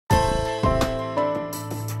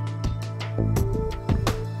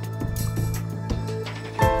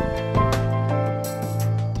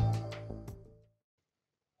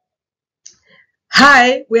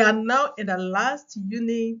Hi, we are now in the last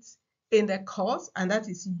unit in the course, and that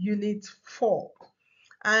is Unit 4.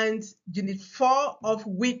 And Unit 4 of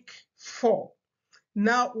Week 4.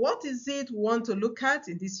 Now, what is it we want to look at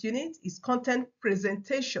in this unit is content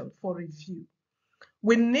presentation for review.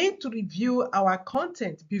 We need to review our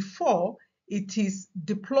content before it is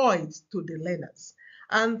deployed to the learners.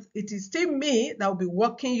 And it is still me that will be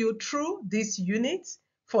walking you through this unit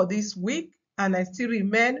for this week, and I still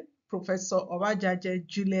remain Professor Obajaje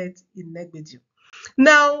Juliet Inegbedu.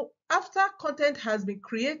 Now, after content has been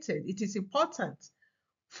created, it is important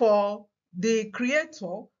for the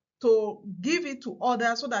creator to give it to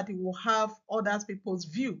others so that it will have other people's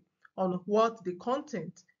view on what the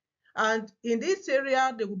content. And in this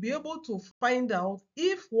area, they will be able to find out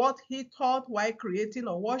if what he thought while creating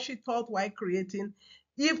or what she thought while creating,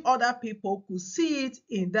 if other people could see it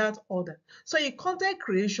in that order. So in content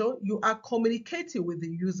creation, you are communicating with the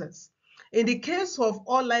users. In the case of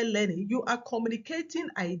online learning, you are communicating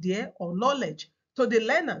idea or knowledge to the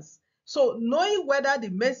learners. So knowing whether the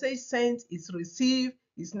message sent is received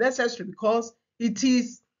is necessary because it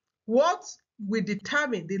is what will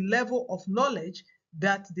determine the level of knowledge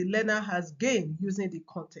that the learner has gained using the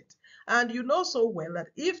content. And you know so well that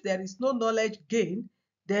if there is no knowledge gained,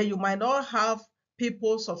 then you might not have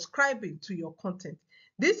people subscribing to your content.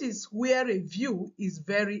 This is where review is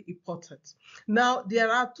very important. Now,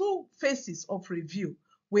 there are two phases of review.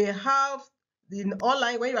 We have in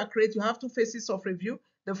online, when you are creating, you have two phases of review.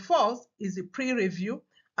 The first is the pre-review,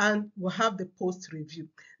 and we'll have the post-review.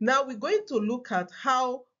 Now, we're going to look at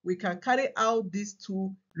how we can carry out these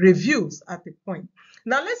two reviews at a point.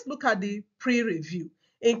 Now, let's look at the pre-review.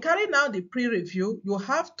 In carrying out the pre-review, you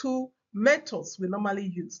have two methods we normally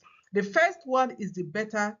use. The first one is the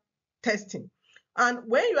beta testing. And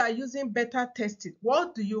when you are using beta testing,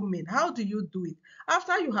 what do you mean? How do you do it?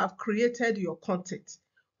 After you have created your content,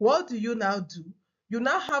 what do you now do? You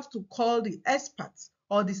now have to call the experts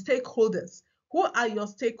or the stakeholders. Who are your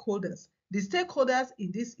stakeholders? The stakeholders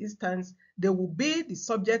in this instance, they will be the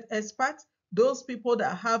subject experts, those people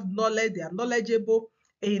that have knowledge, they are knowledgeable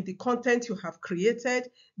in the content you have created.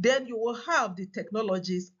 Then you will have the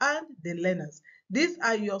technologies and the learners. These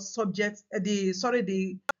are your subjects, the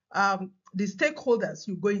stakeholders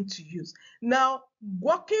you're going to use. Now,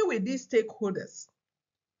 working with these stakeholders,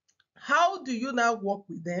 how do you now work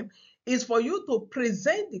with them is for you to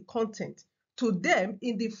present the content to them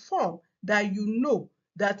in the form that you know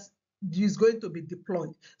that is going to be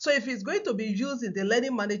deployed. So if it's going to be used in the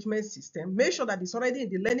learning management system, make sure that it's already in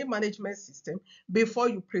the learning management system before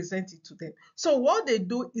you present it to them. So what they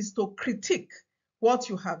do is to critique what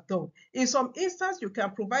you have done. In some instances, you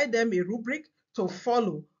can provide them a rubric to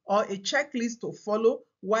follow or a checklist to follow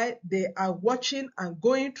while they are watching and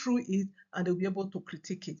going through it, and they'll be able to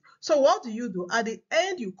critique it. So what do? At the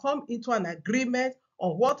end, you come into an agreement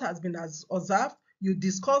on what has been observed, you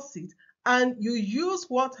discuss it, and you use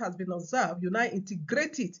what has been observed, you now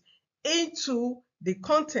integrate it into the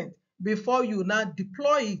content before you now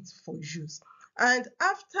deploy it for use. And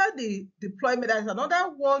after the deployment, there's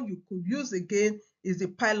another one you could use again is the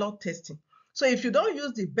pilot testing. So if you don't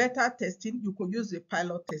use the beta testing, you could use the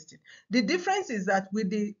pilot testing. The difference is that with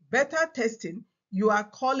the beta testing, you are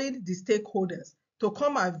calling the stakeholders to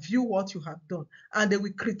come and view what you have done, and they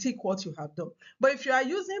will critique what you have done. But if you are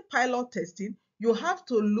using pilot testing, you have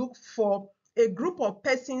to look for a group of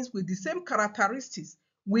persons with the same characteristics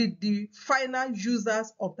with the final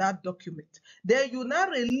users of that document. Then you now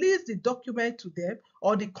release the document to them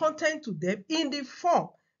or the content to them in the form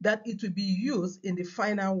that it will be used in the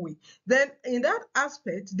final way. Then in that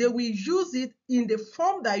aspect, they will use it in the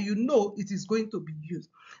form that you know it is going to be used.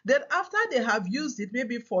 Then after they have used it,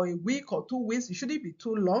 maybe for a week or 2 weeks, it shouldn't be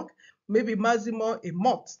too long, maybe maximum a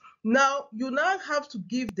month. Now, you now have to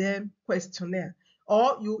give them questionnaire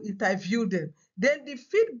or you interview them. Then the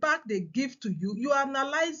feedback they give to you, you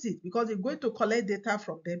analyze it because you're going to collect data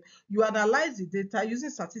from them. You analyze the data using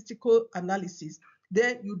statistical analysis.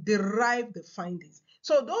 Then you derive the findings.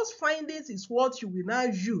 So those findings is what you will now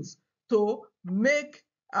use to make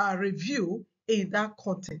a review in that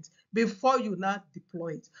content before you now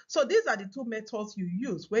deploy it. So these are the two methods you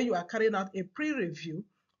use when you are carrying out a pre-review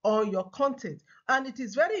on your content. And it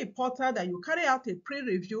is very important that you carry out a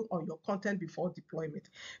pre-review on your content before deployment,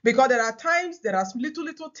 because there are times there are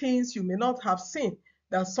little things you may not have seen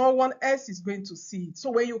that someone else is going to see it. So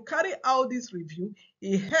when you carry out this review,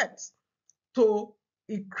 it helps to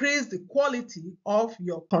increase the quality of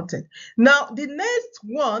your content. Now, the next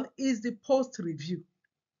one is the post-review.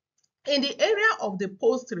 In the area of the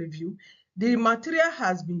post-review, the material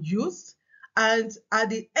has been used, and at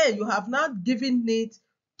the end, you have now given it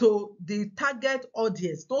to the target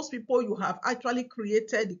audience, those people you have actually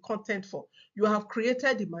created the content for, you have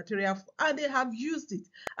created the material for, and they have used it.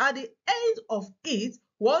 At the end of it,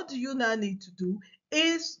 what do you now need to do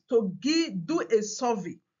is to do a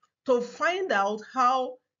survey to find out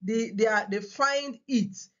how they find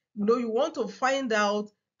it. You want to find out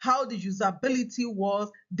how the usability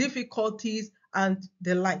was, difficulties, and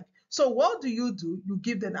the like. So what do? You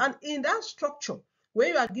give them, and in that structure,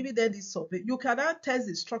 when you are giving them this survey, you can now test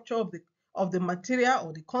the structure of the material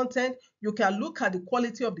or the content. You can look at the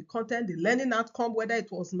quality of the content, the learning outcome, whether it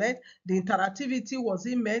was met, the interactivity, was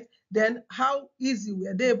it met, then how easy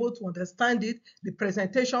were they able to understand it, the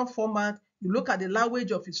presentation format. You look at the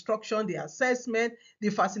language of instruction, the assessment,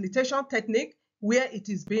 the facilitation technique, where it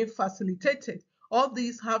is being facilitated. All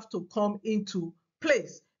these have to come into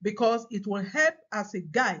place because it will help as a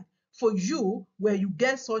guide for you where you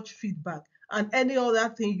get such feedback and any other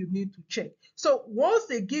thing you need to check. So once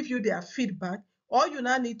they give you their feedback, all you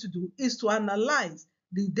now need to do is to analyze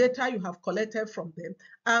the data you have collected from them.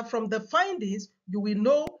 And from the findings, you will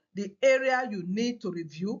know the area you need to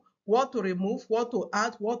review, what to remove, what to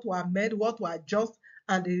add, what to amend, what to adjust,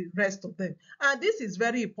 and the rest of them. And this is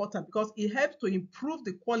very important because it helps to improve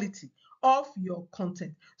the quality of your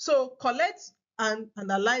content. So collect and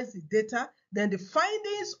analyze the data, then the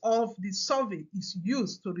findings of the survey is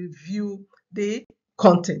used to review the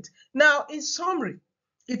content. Now, in summary,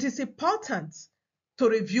 it is important to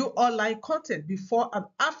review online content before and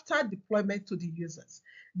after deployment to the users.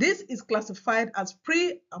 This is classified as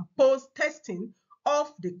pre and post testing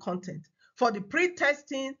of the content. For the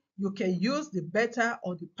pre-testing, you can use the beta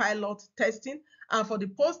or the pilot testing, and for the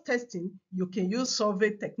post-testing, you can use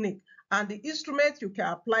survey technique. And the instrument you can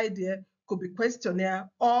apply there could be questionnaire,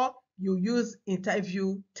 or you use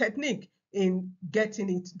interview technique in getting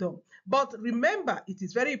it done. But remember, it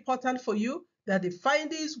is very important for you that the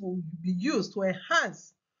findings will be used to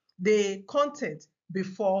enhance the content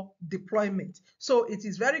before deployment. So it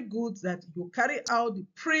is very good that you carry out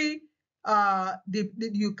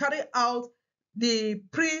the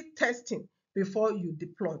pre-testing before you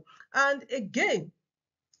deploy. And again,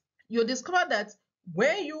 you discover that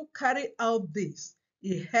when you carry out this,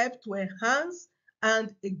 it helps to enhance,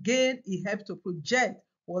 and again, it helps to project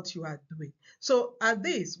what you are doing. So at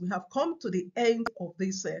this, we have come to the end of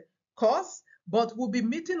this course, but we'll be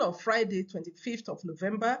meeting on Friday, 25th of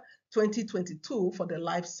November, 2022 for the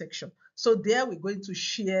live section. So there we're going to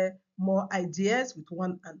share more ideas with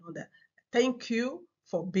one another. Thank you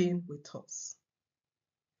for being with us.